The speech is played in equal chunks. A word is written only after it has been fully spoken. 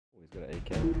got an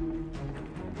AK.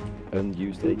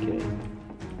 Unused AK.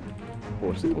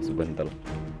 Årstås Wendell.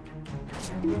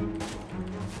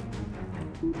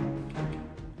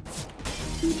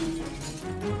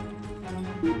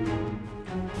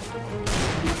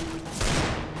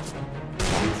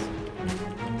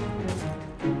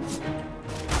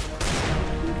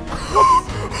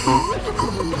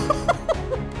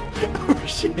 Oh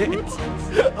shit!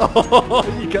 Oh,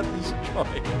 you got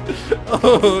destroyed.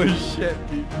 Oh shit,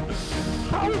 dude.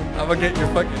 I'm gonna get your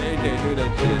fucking AK, do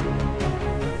that shit.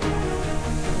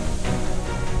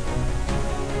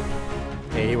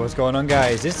 Hey, what's going on,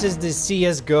 guys? This is the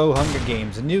CSGO Hunger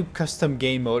Games, a new custom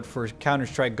game mode for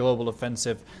Counter-Strike Global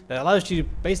Offensive that allows you to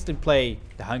basically play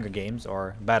the Hunger Games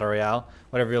or Battle Royale,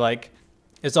 whatever you like.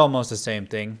 It's almost the same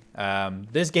thing.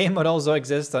 This game mode also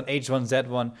exists on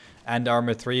H1Z1 and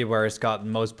Arma 3 where it's gotten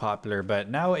most popular, but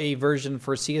now a version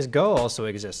for CSGO also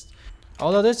exists.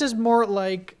 Although this is more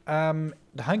like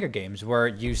the Hunger Games, where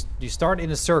you start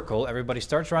in a circle, everybody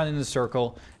starts around in a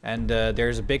circle, and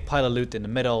there's a big pile of loot in the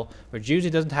middle, which usually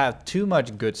doesn't have too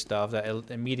much good stuff that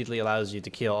immediately allows you to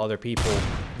kill other people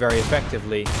very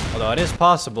effectively, although it is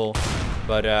possible,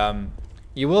 but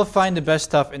you will find the best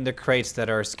stuff in the crates that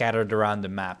are scattered around the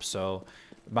map. So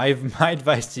my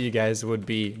advice to you guys would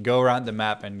be go around the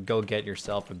map and go get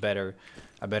yourself a better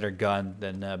gun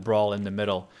than brawl in the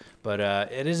middle. But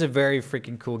it is a very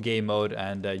freaking cool game mode,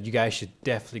 and you guys should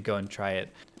definitely go and try it.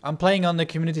 I'm playing on the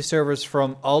community servers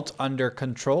from Alt Under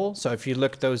Control, so if you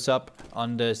look those up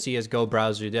on the CSGO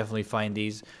browser, you definitely find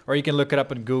these. Or you can look it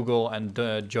up on Google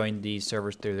and join these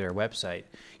servers through their website.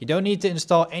 You don't need to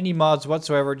install any mods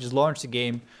whatsoever, just launch the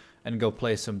game and go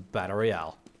play some Battle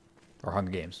Royale. Or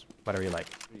Hunger Games, whatever you like.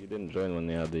 You didn't join when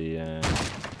they had the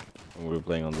when we were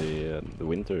playing on the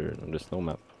winter on the snow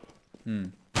map. It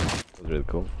was really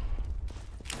cool.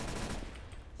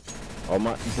 Oh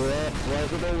my, bro, why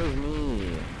is it always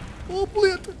me? Oh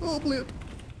blit, oh blit.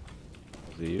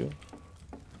 Was it you?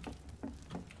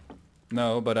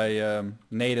 No, but I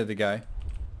naded the guy.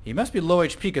 He must be low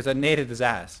HP because I naded his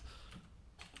ass.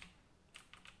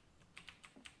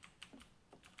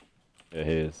 Yeah,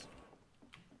 he is.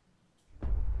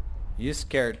 He is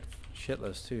scared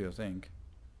shitless too, I think.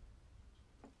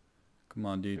 Come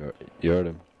on, dude. You heard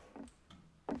him.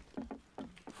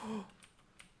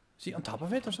 Is he on top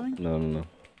of it or something? No, no, no.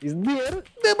 He's there.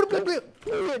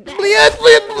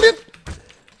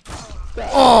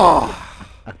 Oh!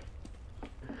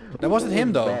 That wasn't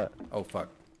him though. That? Oh fuck.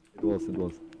 It was, it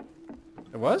was.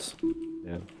 It was?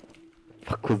 Yeah.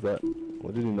 Fuck was that?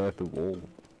 What did he knife the wall?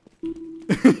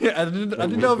 I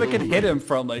didn't know if I could hit him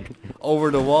from like over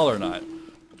the wall or not.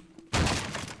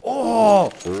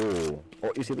 Oh! Oh.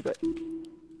 Oh, you see the guy?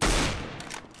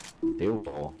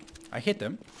 Ew. I hit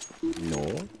him.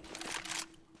 No.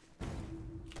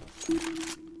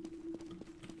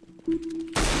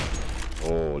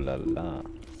 Oh la la.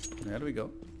 There we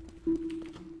go.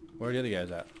 Where are the other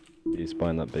guys at? He's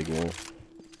behind that big wall.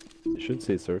 You should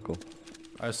see a circle.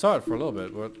 I saw it for a little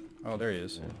bit, but oh, there he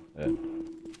is. Yeah. Yeah.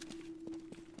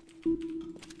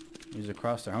 He's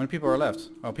across there. How many people are left?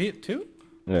 Oh, Pete, 2?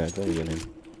 Yeah, it's only him.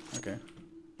 Okay.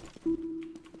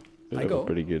 You I have go. a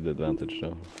pretty good advantage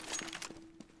though.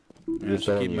 Yeah, Just just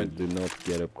telling keep you, my... do not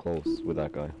get up close with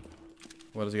that guy.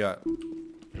 What does he got?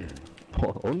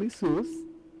 Only Sus.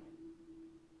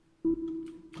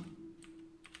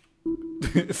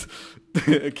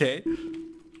 Okay.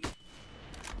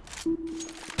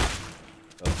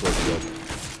 That's what you got.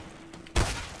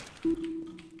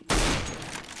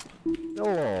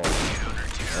 Oh.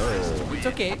 Oh. It's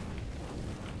okay.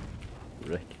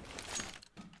 Rick.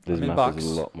 This I'm in map box. is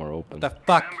a lot more open. What the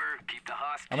fuck?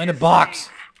 I'm in a box.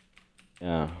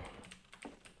 Yeah.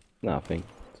 Nothing.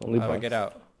 It's only How do I box. get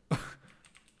out?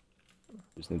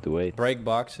 Just need to wait. Break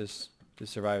boxes to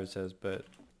survive, it says, but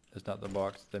it's not the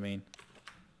box they mean.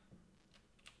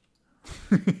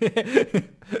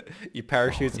 You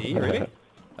parachutes E, really?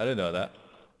 I didn't know that.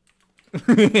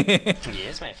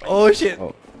 Yes, my friend. Oh shit!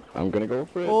 Oh, I'm gonna go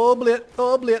for it. Oh blit!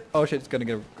 Oh blit! Oh shit! It's gonna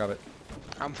grab it.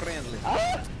 I'm friendly.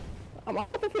 I'm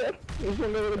out of here.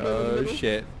 Oh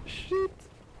shit! Shit.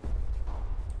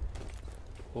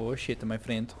 Oh shit, my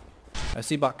friend. I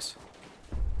see box.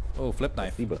 Oh, flip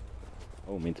knife. Diba.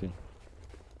 Oh, me too.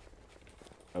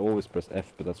 I always press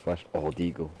F, but that's flash. Oh,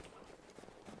 Deagle.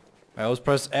 I always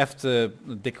press F to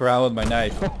dick around with my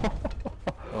knife.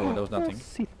 Oh, that was nothing.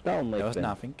 Sit down, my That was friend.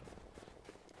 nothing.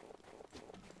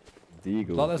 Deagle.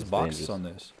 A lot less is boxes dangerous. on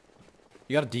this.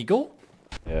 You got a deagle?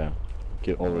 Yeah.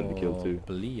 Already killed two.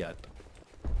 Bliat.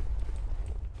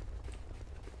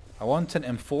 I want an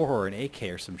M4 or an AK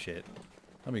or some shit.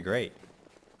 That'd be great.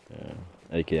 Yeah.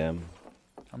 AKM.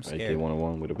 I'm scared.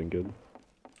 AK-101 would have been good.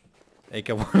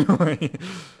 AK-101.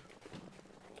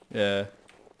 Yeah.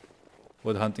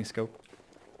 With hunting scope.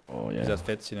 Oh yeah. 'Cause that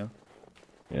fits, you know.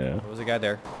 Yeah. There was a guy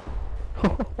there.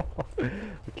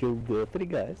 We killed 3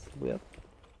 guys. Yeah.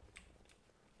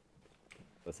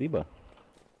 Spasiba.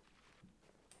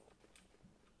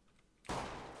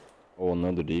 Oh,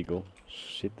 another deagle.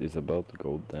 Shit is about to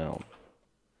go down.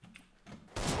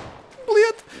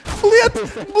 Bliet! Bliet!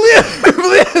 Bliet!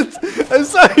 Bliet! I'm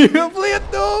sorry,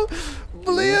 Bliet, no!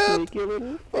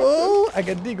 Bliet! Oh, I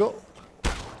got deagle.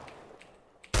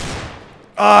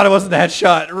 Oh, that wasn't a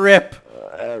headshot. Rip.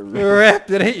 Rip.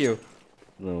 Did it hit you?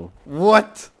 No.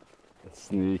 What?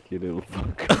 Sneaky little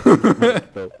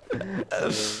fucker.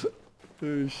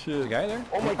 Oh shit. The guy there?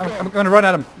 Oh my god. I'm gonna run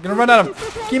at him. I'm gonna run at him.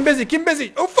 Keep him busy. Keep him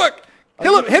busy. Oh fuck.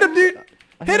 Kill him. Hit him, dude.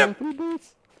 Hit him. 3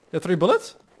 bullets. You have 3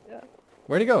 bullets? Yeah.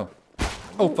 Where'd he go?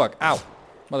 Oh fuck. Ow.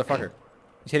 Motherfucker.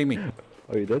 He's hitting me.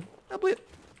 Are you dead? Oh, bleed.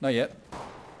 Not yet.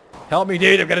 Help me,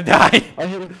 dude. I'm gonna die. I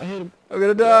hit him. I hit him. I'm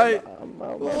gonna die.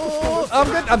 Oh, I'm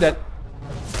good. I'm dead.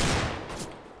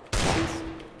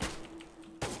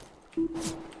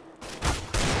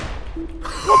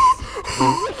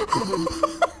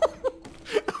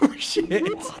 Oh shit.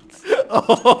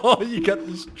 Oh, you got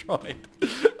destroyed.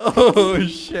 Oh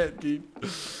shit, dude.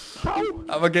 How? I'm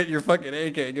gonna get your fucking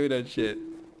AK doing that shit.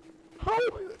 How?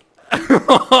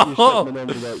 You shot me down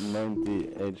to like 90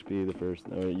 HP the first.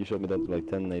 You shot me down to like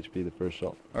 10 HP the first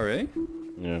shot. Oh really?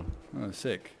 Yeah. Oh,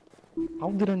 sick.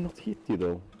 How did I not hit you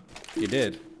though? You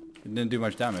did. It didn't do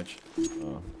much damage.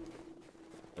 Oh.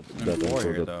 M4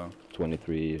 here also though.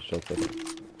 23 shots at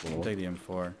it. I'll take the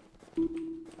M4.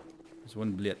 There's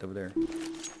one Bliet over there.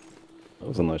 That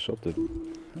was a nice shot, dude.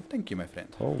 Oh, thank you, my friend.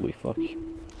 Holy fuck.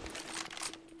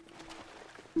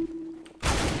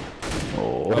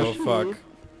 Oh fuck.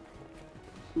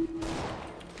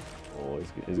 Oh,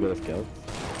 he's got a scout.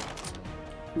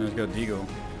 Now he's got a deagle.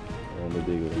 Oh, the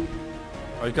deagle.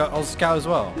 Oh, he's got all scout as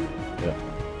well. Yeah.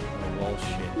 Oh, well,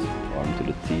 shit. Arm to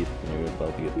the teeth, and you're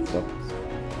about to get fucked.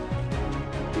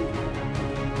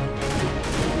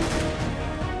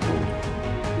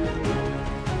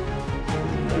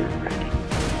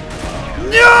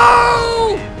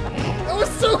 No! That was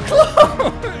so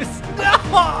close! No!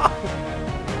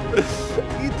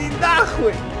 You did not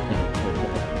quit!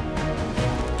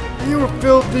 You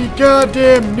filthy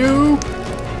goddamn noob!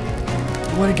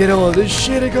 You wanna get all of this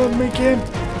shit I gotta make him?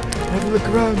 Have a look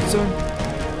around, son.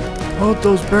 All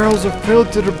those barrels are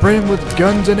filled to the brim with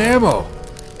guns and ammo.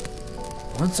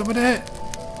 Want some of that?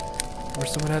 Or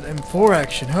some of that M4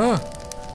 action, huh?